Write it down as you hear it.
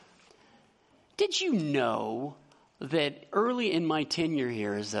Did you know that early in my tenure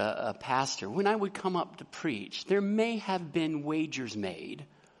here as a pastor, when I would come up to preach, there may have been wagers made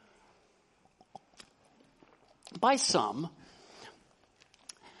by some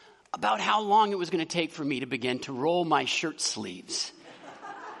about how long it was going to take for me to begin to roll my shirt sleeves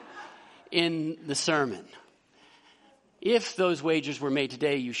in the sermon. If those wagers were made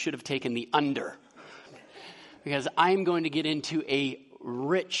today, you should have taken the under, because I'm going to get into a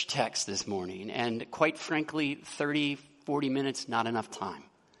rich text this morning, and quite frankly, 30, 40 minutes, not enough time.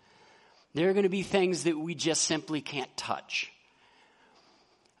 There are going to be things that we just simply can't touch.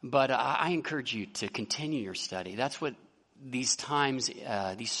 But I encourage you to continue your study. That's what these times,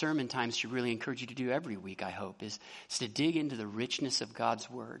 these sermon times should really encourage you to do every week, I hope, is to dig into the richness of God's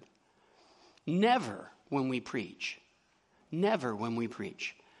word. Never when we preach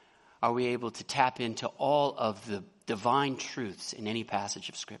are we able to tap into all of the divine truths in any passage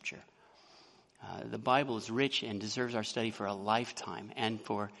of Scripture. The Bible is rich and deserves our study for a lifetime and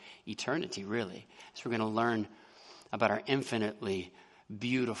for eternity, really. So we're going to learn about our infinitely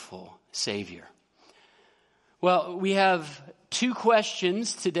beautiful Savior. Well, we have 2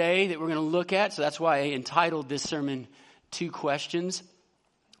 questions today that we're going to look at. So that's why I entitled this sermon, 2 Questions.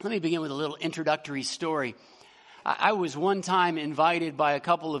 Let me begin with a little introductory story. I was one time invited by a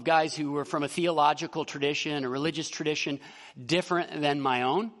couple of guys who were from a theological tradition, a religious tradition different than my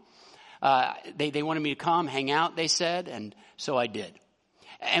own. They wanted me to come, hang out, they said, and so I did.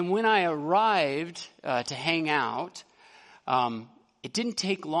 And when I arrived to hang out, it didn't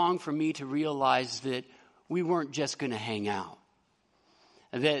take long for me to realize that we weren't just going to hang out.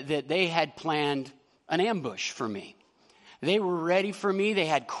 That they had planned an ambush for me. They were ready for me. They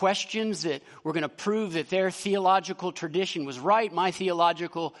had questions that were going to prove that their theological tradition was right. My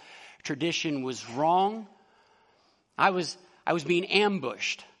theological tradition was wrong. I was being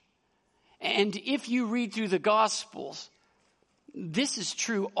ambushed. And if you read through the Gospels, this is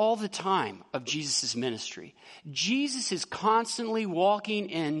true all the time of Jesus' ministry. Jesus is constantly walking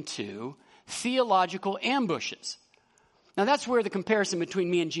into theological ambushes. Now that's where the comparison between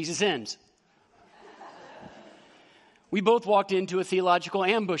me and Jesus ends. We both walked into a theological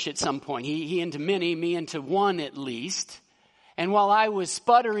ambush at some point. He into many, me into one at least. And while I was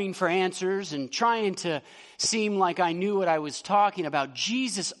sputtering for answers and trying to seem like I knew what I was talking about,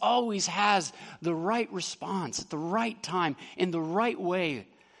 Jesus always has the right response at the right time, in the right way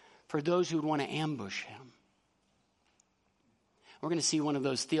for those who would want to ambush him. We're going to see one of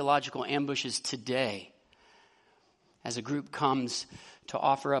those theological ambushes today as a group comes to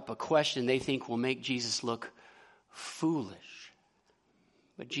offer up a question they think will make Jesus look foolish.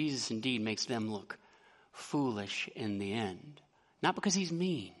 But Jesus indeed makes them look foolish in the end. Not because he's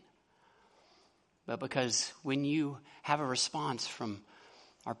mean, but because when you have a response from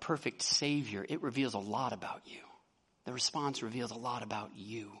our perfect Savior, it reveals a lot about you. The response reveals a lot about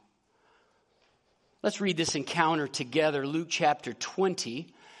you. Let's read this encounter together. Luke chapter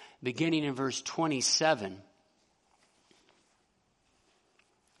 20, beginning in verse 27.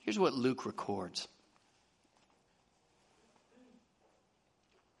 Here's what Luke records.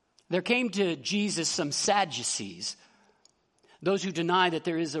 There came to Jesus some Sadducees, those who deny that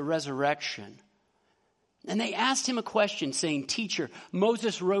there is a resurrection. And they asked him a question, saying, "Teacher,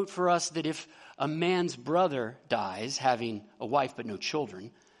 Moses wrote for us that if a man's brother dies, having a wife but no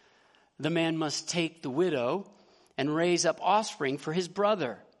children, the man must take the widow and raise up offspring for his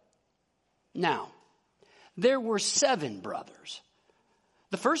brother. Now, there were 7 brothers.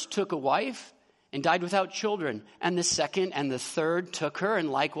 The first took a wife and died without children. And the second and the third took her, and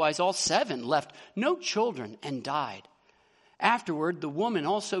likewise all 7 left no children and died. Afterward, the woman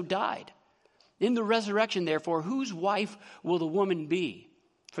also died. In the resurrection, therefore, whose wife will the woman be?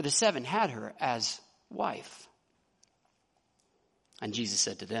 For the 7 had her as wife." And Jesus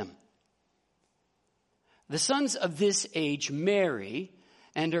said to them, "The sons of this age marry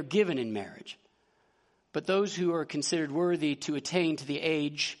and are given in marriage. But those who are considered worthy to attain to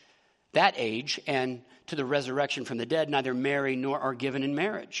that age and to the resurrection from the dead neither marry nor are given in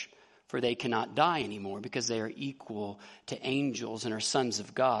marriage, for they cannot die anymore, because they are equal to angels and are sons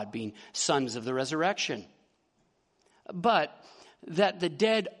of God, being sons of the resurrection. But that the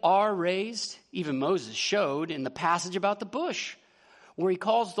dead are raised, even Moses showed in the passage about the bush, where he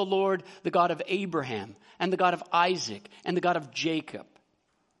calls the Lord the God of Abraham and the God of Isaac and the God of Jacob.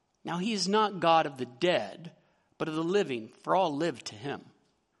 Now he is not God of the dead, but of the living, for all live to him."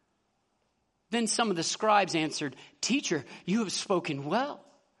 Then some of the scribes answered, "Teacher, you have spoken well."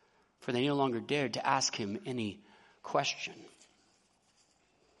 For they no longer dared to ask him any question.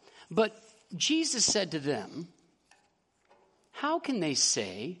 But Jesus said to them, "How can they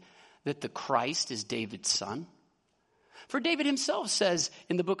say that the Christ is David's son? For David himself says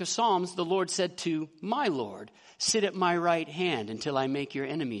in the book of Psalms, the Lord said to my Lord, sit at my right hand until I make your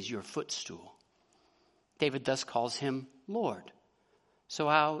enemies your footstool. David thus calls him Lord. So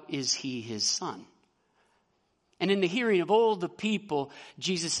how is he his son? And in the hearing of all the people,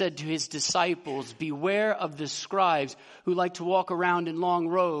 Jesus said to his disciples, beware of the scribes who like to walk around in long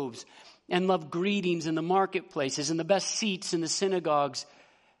robes and love greetings in the marketplaces and the best seats in the synagogues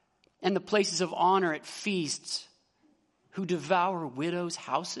and the places of honor at feasts, who devour widows'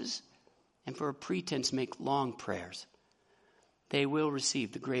 houses and for a pretense make long prayers. They will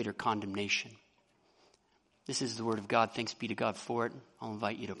receive the greater condemnation. This is the word of God. Thanks be to God for it. I'll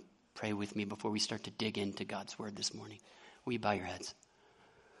invite you to pray with me before we start to dig into God's word this morning. Will you bow your heads?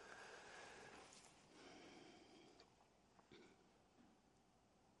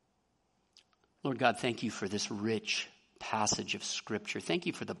 Lord God, thank you for this rich passage of Scripture. Thank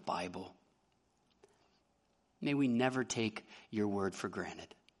you for the Bible. May we never take your word for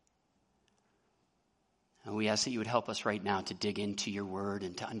granted. And we ask that you would help us right now to dig into your word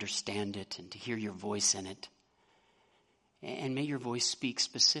and to understand it and to hear your voice in it. And may your voice speak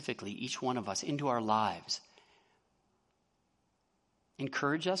specifically, each one of us, into our lives.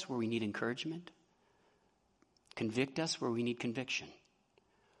 Encourage us where we need encouragement. Convict us where we need conviction.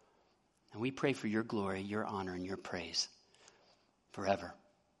 And we pray for your glory, your honor, and your praise forever.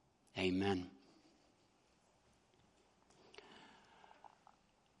 Amen.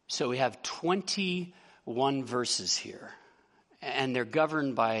 So we have 21 verses here, and they're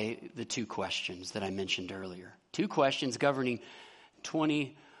governed by the two questions that I mentioned earlier. Two questions governing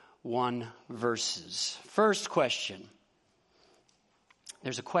 21 verses. First question.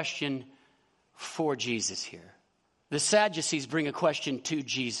 There's a question for Jesus here. The Sadducees bring a question to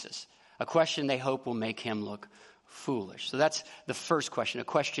Jesus, a question they hope will make him look foolish. So that's the first question, a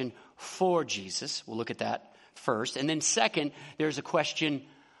question for Jesus. We'll look at that first. And then second, there's a question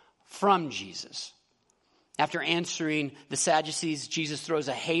from Jesus. After answering the Sadducees, Jesus throws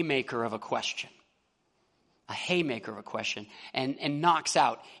a haymaker of a question. A haymaker of a question and knocks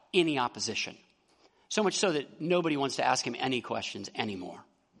out any opposition. So much so that nobody wants to ask him any questions anymore.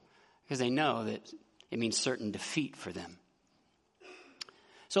 Because they know that it means certain defeat for them.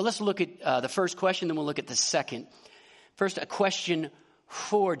 So let's look at the first question, then we'll look at the second. First, a question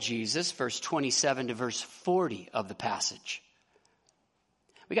for Jesus, verse 27 to verse 40 of the passage.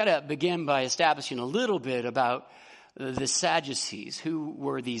 We got to begin by establishing a little bit about the Sadducees. Who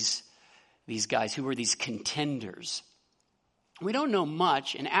were these guys? Who were these contenders? We don't know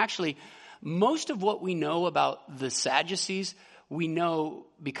much, and actually, most of what we know about the Sadducees, we know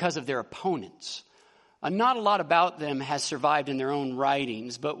because of their opponents. Not a lot about them has survived in their own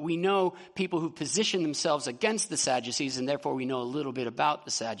writings, but we know people who position themselves against the Sadducees, and therefore we know a little bit about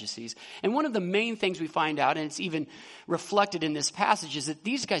the Sadducees. And one of the main things we find out, and it's even reflected in this passage, is that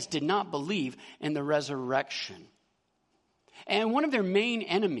these guys did not believe in the resurrection. And one of their main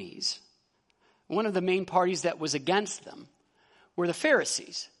enemies, one of the main parties that was against them, were the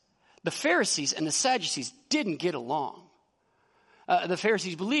Pharisees. The Pharisees and the Sadducees didn't get along. The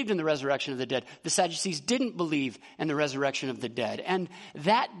Pharisees believed in the resurrection of the dead. The Sadducees didn't believe in the resurrection of the dead. And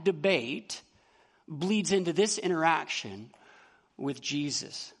that debate bleeds into this interaction with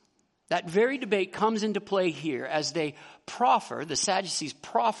Jesus. That very debate comes into play here as they proffer, the Sadducees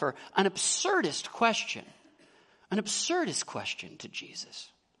proffer, an absurdist question to Jesus.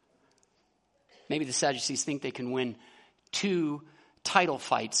 Maybe the Sadducees think they can win 2 title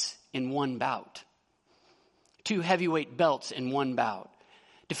fights in one bout. 2 heavyweight belts in one bout.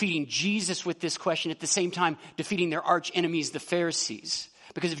 Defeating Jesus with this question, at the same time defeating their arch enemies, the Pharisees.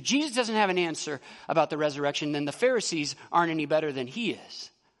 Because if Jesus doesn't have an answer about the resurrection, then the Pharisees aren't any better than he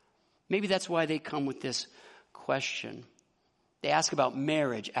is. Maybe that's why they come with this question. They ask about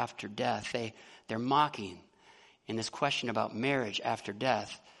marriage after death. They're mocking in this question about marriage after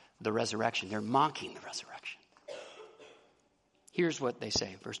death, the resurrection. They're mocking the resurrection. Here's what they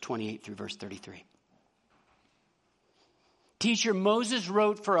say, verse 28 through verse 33. Teacher, Moses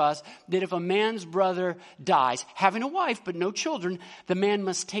wrote for us that if a man's brother dies, having a wife but no children, the man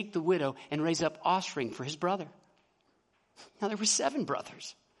must take the widow and raise up offspring for his brother. Now there were 7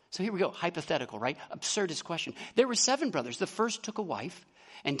 brothers. So here we go, hypothetical, right? Absurdist question. There were 7 brothers. The first took a wife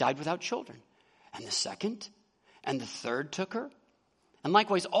and died without children. And the second and the third took her. And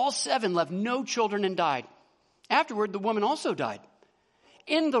likewise, all 7 left no children and died. Afterward, the woman also died.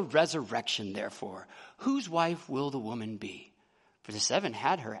 In the resurrection, therefore, whose wife will the woman be? For the 7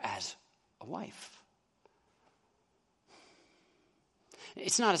 had her as a wife.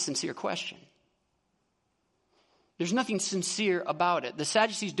 It's not a sincere question. There's nothing sincere about it. The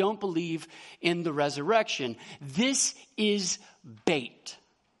Sadducees don't believe in the resurrection. This is bait.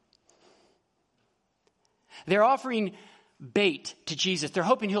 They're offering bait to Jesus. They're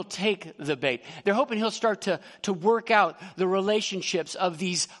hoping he'll take the bait. They're hoping he'll start to work out the relationships of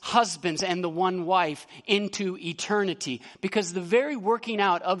these husbands and the one wife into eternity. Because the very working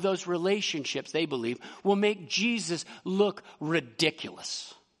out of those relationships, they believe, will make Jesus look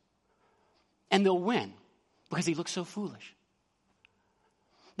ridiculous. And they'll win because he looks so foolish.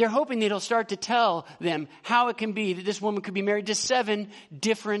 They're hoping that he'll start to tell them how it can be that this woman could be married to 7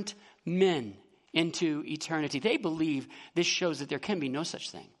 different men into eternity. They believe this shows that there can be no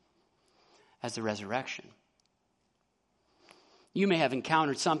such thing as the resurrection. You may have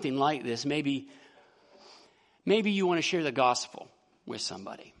encountered something like this. Maybe you want to share the gospel with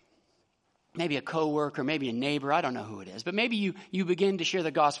somebody. Maybe a coworker, maybe a neighbor, I don't know who it is. But maybe you begin to share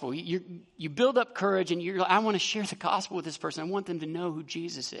the gospel. You build up courage and you're like, I want to share the gospel with this person. I want them to know who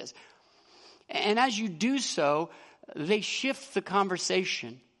Jesus is. And as you do so, they shift the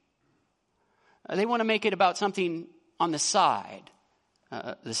conversation. They want to make it about something on the side.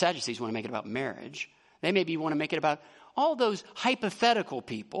 The Sadducees want to make it about marriage. They maybe want to make it about all those hypothetical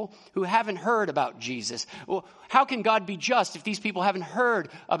people who haven't heard about Jesus. Well, how can God be just if these people haven't heard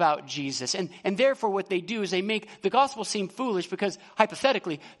about Jesus? And therefore what they do is they make the gospel seem foolish because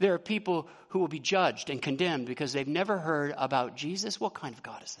hypothetically there are people who will be judged and condemned because they've never heard about Jesus. What kind of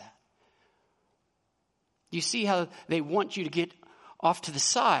God is that? Do you see how they want you to get off to the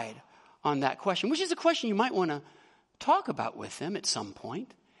side on that question, which is a question you might want to talk about with them at some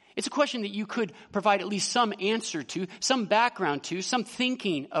point. It's a question that you could provide at least some answer to, some background to, some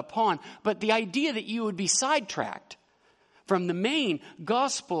thinking upon. But the idea that you would be sidetracked from the main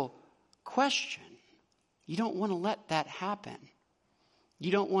gospel question, you don't want to let that happen.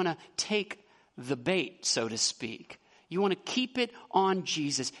 You don't want to take the bait, so to speak. You want to keep it on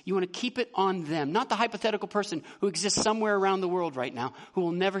Jesus. You want to keep it on them, not the hypothetical person who exists somewhere around the world right now who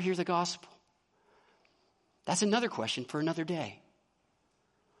will never hear the gospel. That's another question for another day.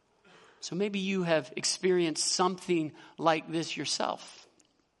 So maybe you have experienced something like this yourself.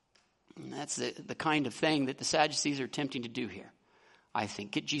 And that's the kind of thing that the Sadducees are attempting to do here, I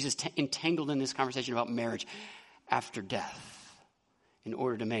think. Get Jesus entangled in this conversation about marriage after death in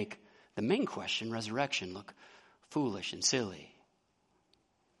order to make the main question, resurrection, look foolish and silly.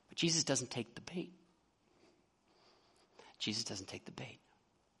 But Jesus doesn't take the bait. Jesus doesn't take the bait.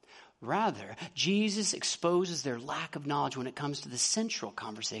 Rather, Jesus exposes their lack of knowledge when it comes to the central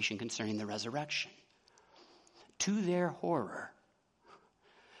conversation concerning the resurrection. To their horror,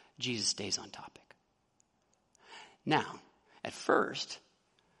 Jesus stays on topic. Now, at first,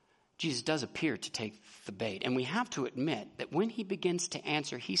 Jesus does appear to take the bait. And we have to admit that when he begins to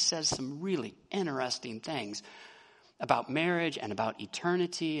answer, he says some really interesting things about marriage and about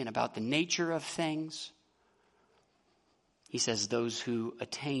eternity and about the nature of things. He says those who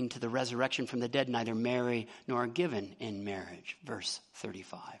attain to the resurrection from the dead neither marry nor are given in marriage. Verse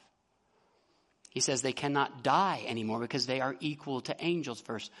 35. He says they cannot die anymore because they are equal to angels.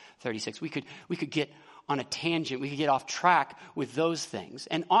 Verse 36. We could get on a tangent. We could get off track with those things.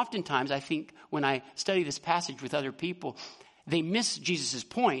 And oftentimes I think when I study this passage with other people, they miss Jesus'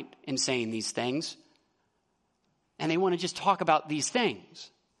 point in saying these things. And they want to just talk about these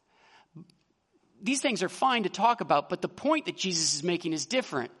things. These things are fine to talk about, but the point that Jesus is making is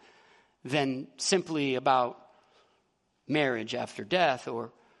different than simply about marriage after death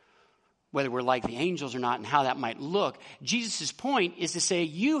or whether we're like the angels or not and how that might look. Jesus' point is to say,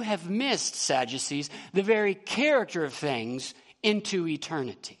 you have missed, Sadducees, the very character of things into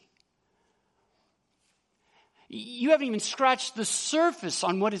eternity. You haven't even scratched the surface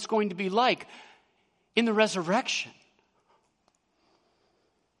on what it's going to be like in the resurrection.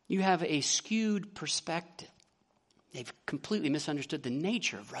 You have a skewed perspective. They've completely misunderstood the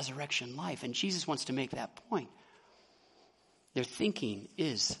nature of resurrection life, and Jesus wants to make that point. Their thinking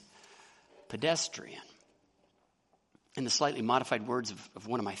is pedestrian. In the slightly modified words of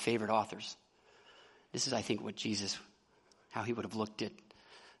one of my favorite authors, this is, I think, how he would have looked at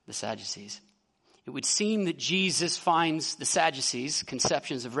the Sadducees. It would seem that Jesus finds the Sadducees'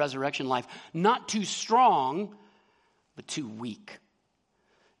 conceptions of resurrection life not too strong, but too weak.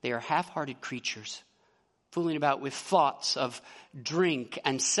 They are half-hearted creatures, fooling about with thoughts of drink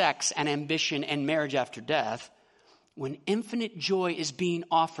and sex and ambition and marriage after death, when infinite joy is being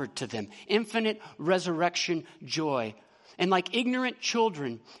offered to them, infinite resurrection joy. And like ignorant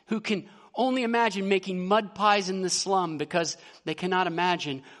children who can only imagine making mud pies in the slum because they cannot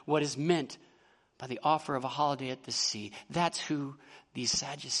imagine what is meant by the offer of a holiday at the sea. That's who these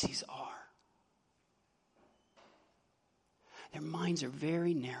Sadducees are. Their minds are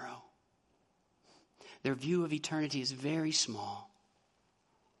very narrow. Their view of eternity is very small.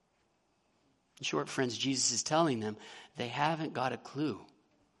 In short, friends, Jesus is telling them they haven't got a clue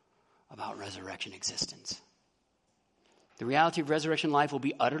about resurrection existence. The reality of resurrection life will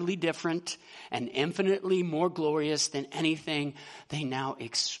be utterly different and infinitely more glorious than anything they now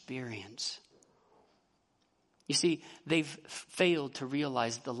experience. You see, they've failed to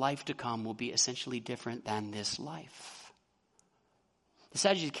realize the life to come will be essentially different than this life. The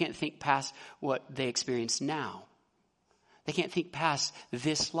Sadducees can't think past what they experience now. They can't think past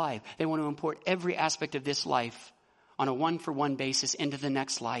this life. They want to import every aspect of this life on a one-for-one basis into the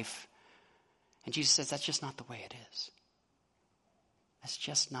next life. And Jesus says that's just not the way it is. That's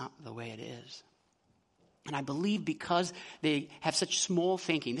just not the way it is. And I believe because they have such small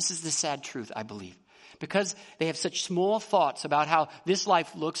thinking, this is the sad truth, I believe. Because they have such small thoughts about how this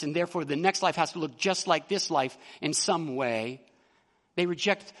life looks and therefore the next life has to look just like this life in some way, they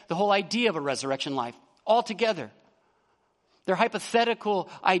reject the whole idea of a resurrection life altogether. Their hypothetical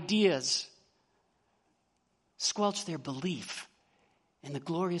ideas squelch their belief in the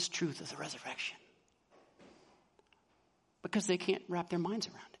glorious truth of the resurrection. Because they can't wrap their minds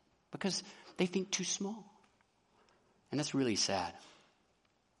around it. Because they think too small. And that's really sad.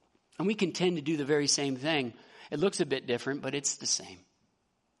 And we can tend to do the very same thing. It looks a bit different, but it's the same.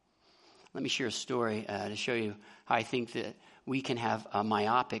 Let me share a story to show you how I think that we can have a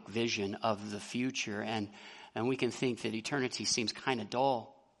myopic vision of the future. And we can think that eternity seems kind of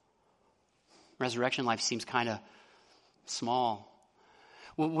dull. Resurrection life seems kind of small.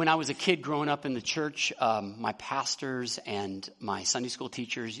 When I was a kid growing up in the church, my pastors and my Sunday school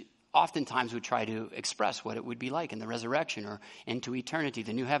teachers oftentimes would try to express what it would be like in the resurrection or into eternity,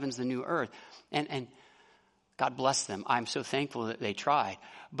 the new heavens, the new earth. And God bless them. I'm so thankful that they tried.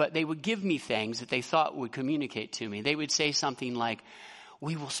 But they would give me things that they thought would communicate to me. They would say something like,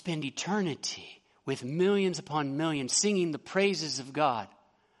 we will spend eternity with millions upon millions singing the praises of God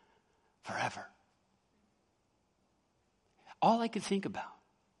forever. All I could think about,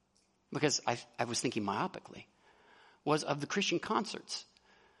 because I was thinking myopically, was of the Christian concerts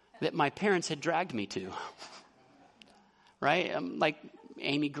that my parents had dragged me to. Right? Like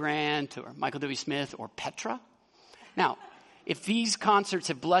Amy Grant or Michael W. Smith or Petra. Now, if these concerts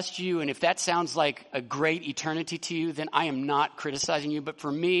have blessed you and if that sounds like a great eternity to you, then I am not criticizing you. But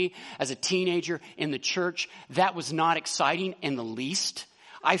for me, as a teenager in the church, that was not exciting in the least.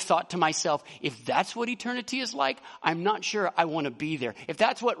 I thought to myself, if that's what eternity is like, I'm not sure I want to be there. If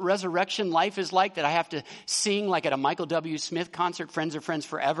that's what resurrection life is like, that I have to sing like at a Michael W. Smith concert, Friends Are Friends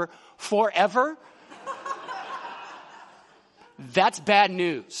Forever, that's bad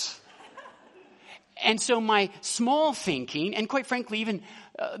news. And so my small thinking, and quite frankly, even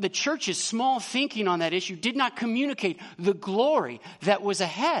the church's small thinking on that issue did not communicate the glory that was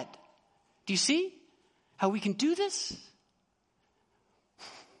ahead. Do you see how we can do this?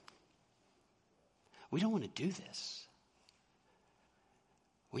 We don't want to do this.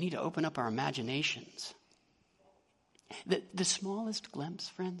 We need to open up our imaginations. The smallest glimpse,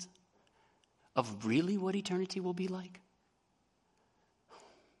 friends, of really what eternity will be like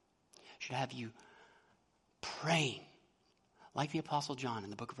should have you praying like the Apostle John in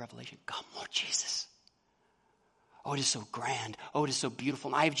the book of Revelation. Come, Lord Jesus. Oh, it is so grand. Oh, it is so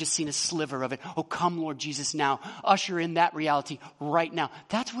beautiful. I have just seen a sliver of it. Oh, come, Lord Jesus, now. Usher in that reality right now.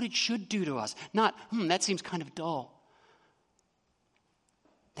 That's what it should do to us. Not, that seems kind of dull.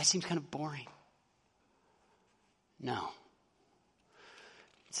 That seems kind of boring. No,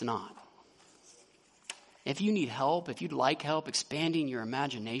 it's not. If you need help, if you'd like help expanding your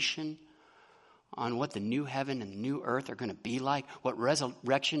imagination on what the new heaven and the new earth are going to be like, what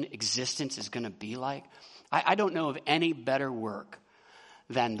resurrection existence is going to be like, I don't know of any better work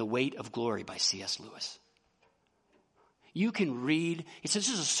than The Weight of Glory by C.S. Lewis. You can read, this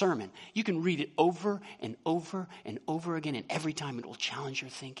is a sermon. You can read it over and over and over again, and every time it will challenge your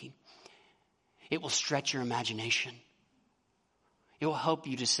thinking. It will stretch your imagination. It will help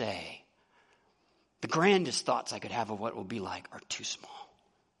you to say, the grandest thoughts I could have of what it will be like are too small.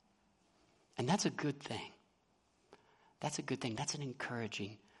 And that's a good thing. That's a good thing. That's an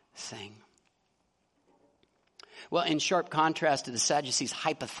encouraging thing. Well, in sharp contrast to the Sadducees'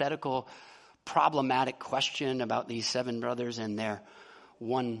 hypothetical, problematic question about these 7 brothers and their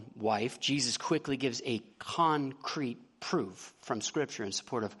one wife, Jesus quickly gives a concrete proof from Scripture in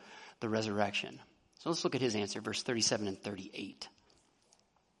support of the resurrection. So let's look at his answer, verse 37 and 38.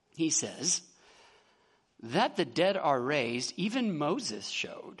 He says, that the dead are raised, even Moses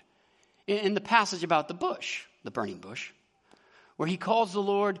showed in the passage about the bush, the burning bush, where he calls the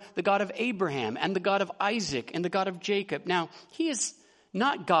Lord the God of Abraham and the God of Isaac and the God of Jacob. Now, he is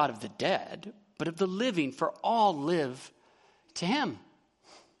not God of the dead, but of the living, for all live to him.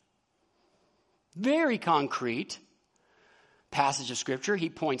 Very concrete passage of Scripture he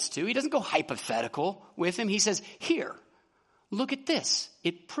points to. He doesn't go hypothetical with him. He says, here, look at this.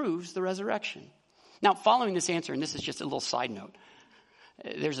 It proves the resurrection. Now, following this answer, and this is just a little side note,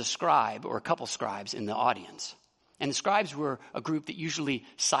 there's a scribe or a couple scribes in the audience. And the scribes were a group that usually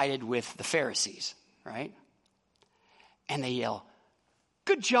sided with the Pharisees, right? And they yell,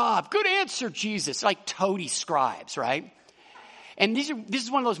 good job, good answer, Jesus. Like toady scribes, right? And this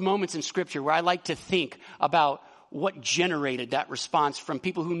is one of those moments in Scripture where I like to think about what generated that response from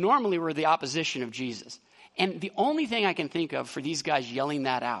people who normally were the opposition of Jesus. And the only thing I can think of for these guys yelling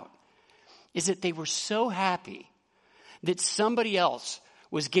that out is that they were so happy that somebody else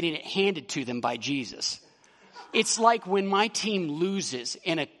was getting it handed to them by Jesus. It's like when my team loses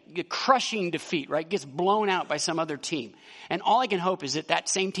in a crushing defeat, right? Gets blown out by some other team. And all I can hope is that that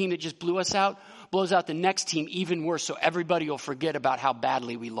same team that just blew us out blows out the next team even worse, so everybody will forget about how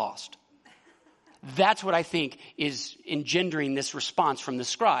badly we lost. That's what I think is engendering this response from the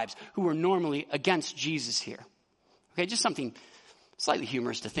scribes, who were normally against Jesus here. Okay, just something slightly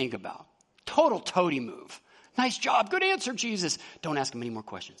humorous to think about. Total toady move. Nice job. Good answer, Jesus. Don't ask him any more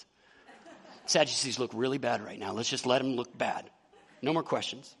questions. Sadducees look really bad right now. Let's just let them look bad. No more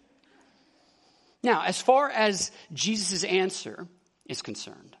questions. Now, as far as Jesus' answer is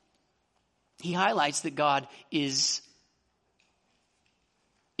concerned, he highlights that God is,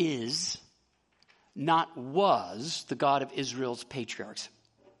 not was, the God of Israel's patriarchs.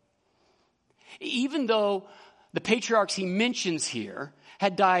 Even though the patriarchs he mentions here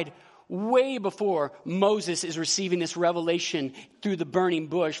had died way before Moses is receiving this revelation through the burning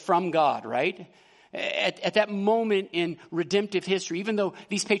bush from God, right? At that moment in redemptive history, even though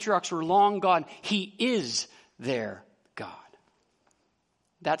these patriarchs were long gone, he is their God.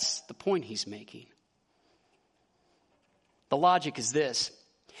 That's the point he's making. The logic is this.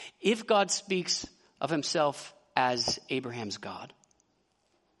 If God speaks of himself as Abraham's God,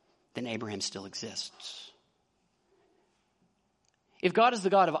 then Abraham still exists. If God is the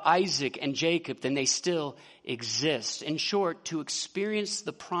God of Isaac and Jacob, then they still exist. In short, to experience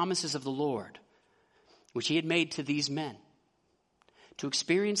the promises of the Lord, which he had made to these men, to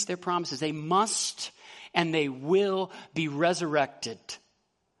experience their promises, they must and they will be resurrected.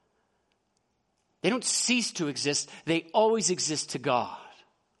 They don't cease to exist. They always exist to God.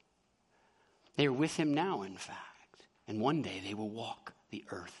 They are with him now, in fact. And one day they will walk the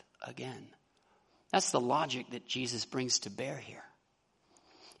earth again. That's the logic that Jesus brings to bear here.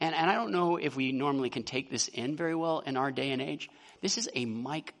 And I don't know if we normally can take this in very well in our day and age. This is a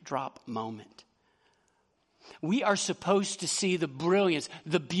mic drop moment. We are supposed to see the brilliance,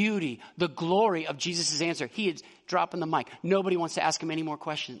 the beauty, the glory of Jesus' answer. He is dropping the mic. Nobody wants to ask him any more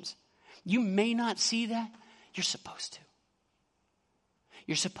questions. You may not see that. You're supposed to.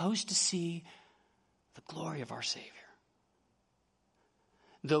 You're supposed to see the glory of our Savior.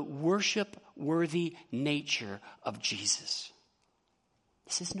 The worship-worthy nature of Jesus.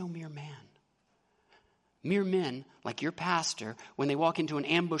 This is no mere man. Mere men, like your pastor, when they walk into an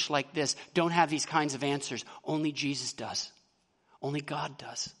ambush like this, don't have these kinds of answers. Only Jesus does. Only God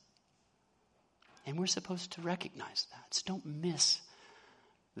does. And we're supposed to recognize that. So don't miss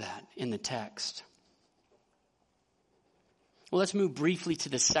that in the text. Well, let's move briefly to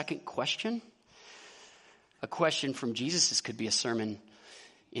the second question. A question from Jesus. This could be a sermon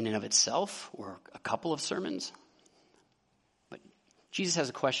in and of itself, or a couple of sermons. But Jesus has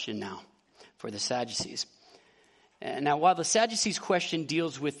a question now for the Sadducees. And now, while the Sadducees' question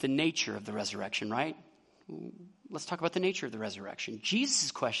deals with the nature of the resurrection, right? Let's talk about the nature of the resurrection.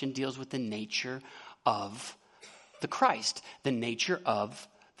 Jesus' question deals with the nature of the Christ, the nature of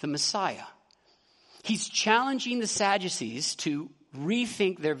the Messiah. He's challenging the Sadducees to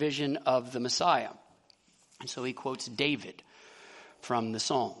rethink their vision of the Messiah. And so he quotes David from the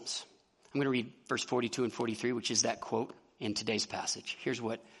Psalms. I'm going to read verse 42 and 43, which is that quote in today's passage. Here's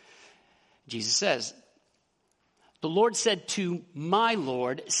what Jesus says. The Lord said to my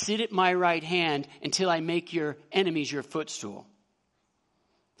Lord, sit at my right hand until I make your enemies your footstool.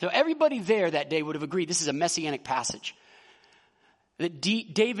 So everybody there that day would have agreed this is a messianic passage. That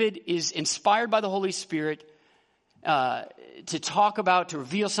David is inspired by the Holy Spirit to talk about, to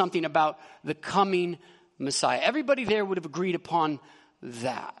reveal something about the coming Messiah. Everybody there would have agreed upon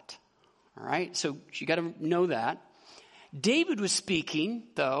that. All right, so you got to know that. David was speaking,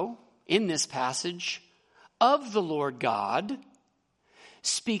 though, in this passage of the Lord God,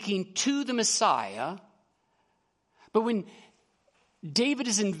 speaking to the Messiah. But when David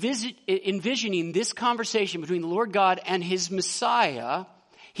is envisioning this conversation between the Lord God and his Messiah.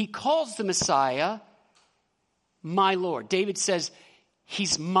 He calls the Messiah my Lord. David says,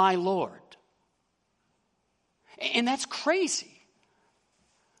 he's my Lord. And that's crazy.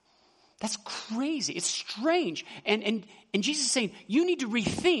 That's crazy. It's strange. And Jesus is saying, you need to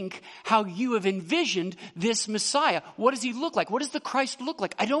rethink how you have envisioned this Messiah. What does he look like? What does the Christ look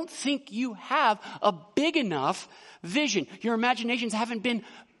like? I don't think you have a big enough vision. Your imaginations haven't been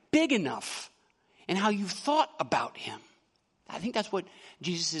big enough in how you've thought about him. I think that's what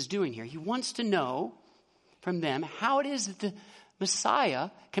Jesus is doing here. He wants to know from them how it is that the Messiah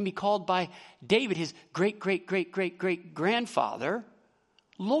can be called by David, his great-great-great-great-great-grandfather,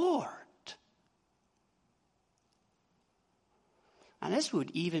 Lord. And this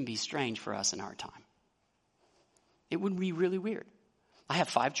would even be strange for us in our time. It would be really weird. I have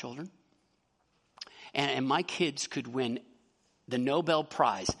 5 children. And my kids could win the Nobel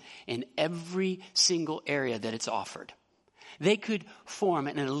Prize in every single area that it's offered. They could form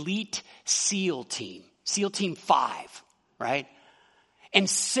an elite SEAL team, SEAL Team 5, right? And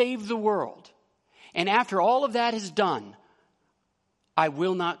save the world. And after all of that is done, I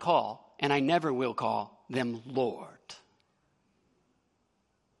will not call, and I never will call them Lord.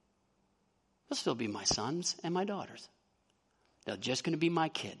 They'll still be my sons and my daughters. They're just going to be my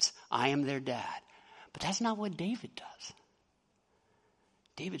kids. I am their dad. But that's not what David does.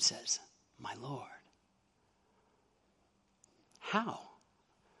 David says, my Lord. How?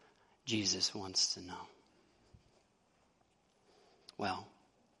 Jesus wants to know. Well,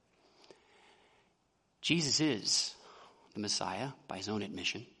 Jesus is the Messiah by his own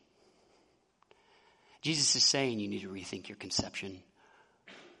admission. Jesus is saying you need to rethink your conception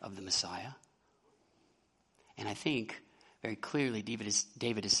of the Messiah. And I think very clearly Jesus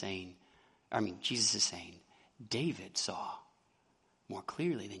is saying, David saw more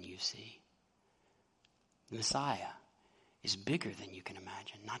clearly than you see. The Messiah is bigger than you can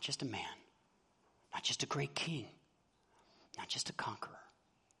imagine. Not just a man, not just a great king, not just a conqueror,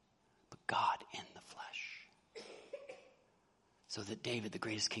 but God in the flesh. So that David, the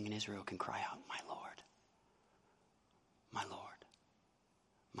greatest king in Israel, can cry out, my Lord, my Lord,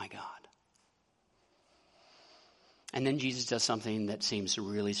 my God. And then Jesus does something that seems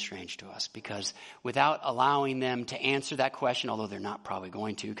really strange to us, because without allowing them to answer that question, although they're not probably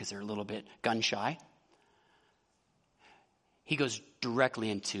going to because they're a little bit gun shy, he goes directly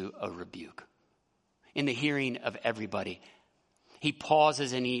into a rebuke in the hearing of everybody. He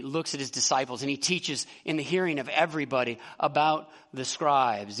pauses and he looks at his disciples and he teaches in the hearing of everybody about the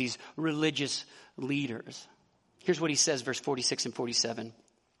scribes, these religious leaders. Here's what he says, verse 46 and 47.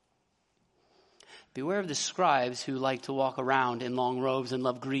 Beware of the scribes who like to walk around in long robes and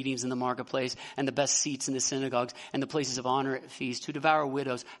love greetings in the marketplace and the best seats in the synagogues and the places of honor at feasts, who devour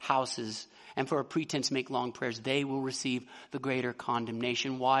widows' houses and for a pretense make long prayers. They will receive the greater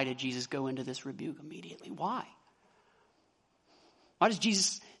condemnation. Why did Jesus go into this rebuke immediately? Why? Why does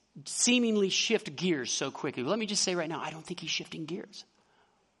Jesus seemingly shift gears so quickly? Well, let me just say right now, I don't think he's shifting gears.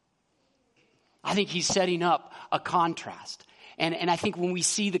 I think he's setting up a contrast. And I think when we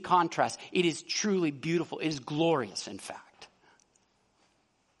see the contrast, it is truly beautiful. It is glorious, in fact.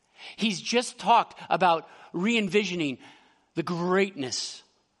 He's just talked about re-envisioning the greatness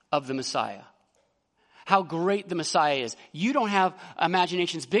of the Messiah. How great the Messiah is. You don't have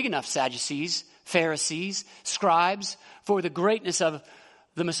imaginations big enough, Sadducees, Pharisees, scribes, for the greatness of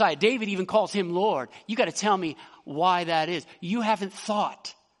the Messiah. David even calls him Lord. You got to tell me why that is. You haven't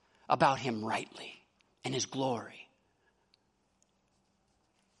thought about him rightly and his glory.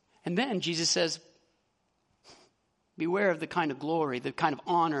 And then Jesus says, beware of the kind of glory, the kind of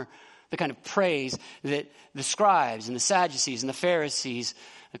honor, the kind of praise that the scribes and the Sadducees and the Pharisees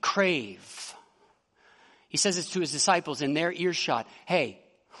crave. He says this to his disciples in their earshot. Hey,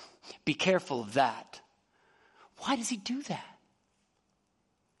 be careful of that. Why does he do that?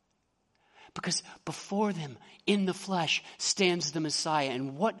 Because before them, in the flesh, stands the Messiah.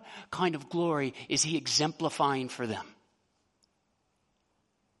 And what kind of glory is he exemplifying for them?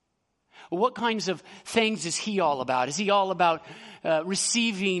 What kinds of things is he all about? Is he all about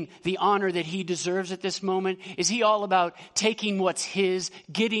receiving the honor that he deserves at this moment? Is he all about taking what's his,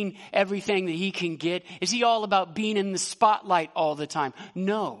 getting everything that he can get? Is he all about being in the spotlight all the time?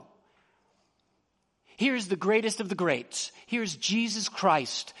 No. Here's the greatest of the greats. Here's Jesus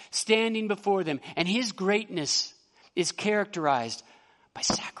Christ standing before them, and his greatness is characterized by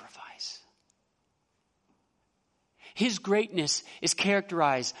sacrifice. His greatness is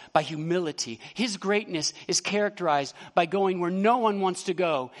characterized by humility. His greatness is characterized by going where no one wants to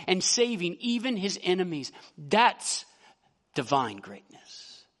go and saving even his enemies. That's divine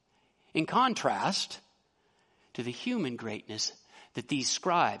greatness. In contrast to the human greatness that these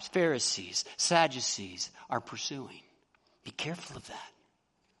scribes, Pharisees, Sadducees are pursuing. Be careful of that.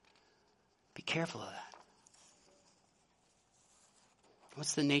 Be careful of that.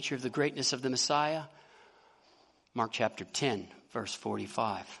 What's the nature of the greatness of the Messiah? Mark chapter 10, verse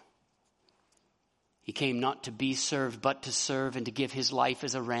 45. He came not to be served, but to serve and to give his life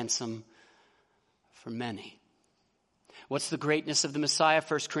as a ransom for many. What's the greatness of the Messiah?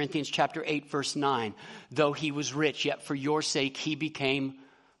 1 Corinthians chapter 8, verse 9. Though he was rich, yet for your sake he became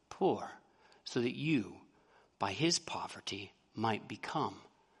poor, so that you, by his poverty, might become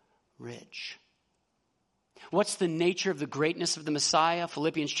rich. What's the nature of the greatness of the Messiah?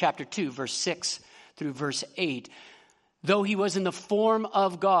 Philippians chapter 2, verse 6 through verse 8. Though he was in the form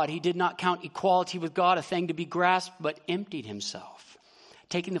of God, he did not count equality with God a thing to be grasped, but emptied himself,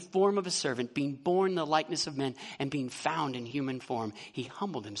 taking the form of a servant, being born in the likeness of men, and being found in human form. He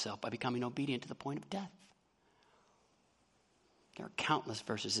humbled himself by becoming obedient to the point of death. There are countless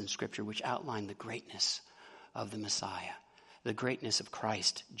verses in Scripture which outline the greatness of the Messiah, the greatness of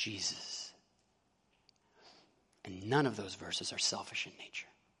Christ Jesus. And none of those verses are selfish in nature.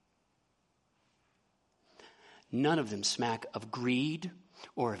 None of them smack of greed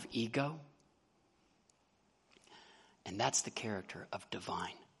or of ego. And that's the character of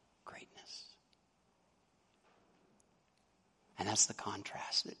divine greatness. And that's the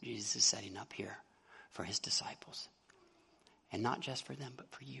contrast that Jesus is setting up here for his disciples. And not just for them,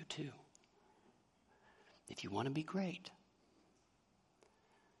 but for you too. If you want to be great,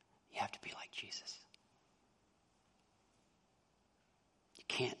 you have to be like Jesus. You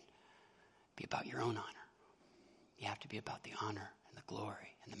can't be about your own honor. You have to be about the honor and the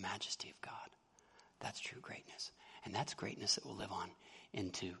glory and the majesty of God. That's true greatness. And that's greatness that will live on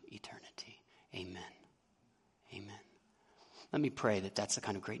into eternity. Amen. Amen. Let me pray that that's the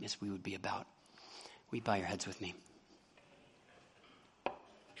kind of greatness we would be about. Will you bow your heads with me?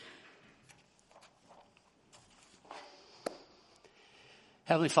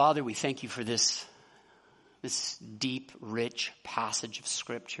 Heavenly Father, we thank you for this deep, rich passage of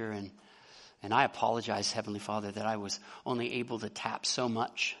Scripture. And I apologize, Heavenly Father, that I was only able to tap so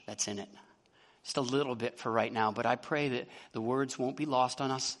much that's in it. Just a little bit for right now. But I pray that the words won't be lost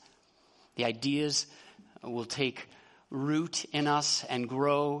on us. The ideas will take root in us and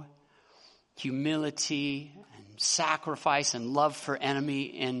grow. Humility and sacrifice and love for enemy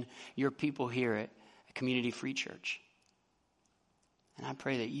in your people here at Community Free Church. And I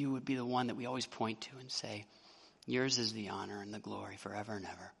pray that you would be the one that we always point to and say, yours is the honor and the glory forever and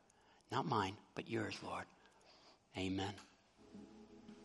ever. Not mine, but yours, Lord. Amen.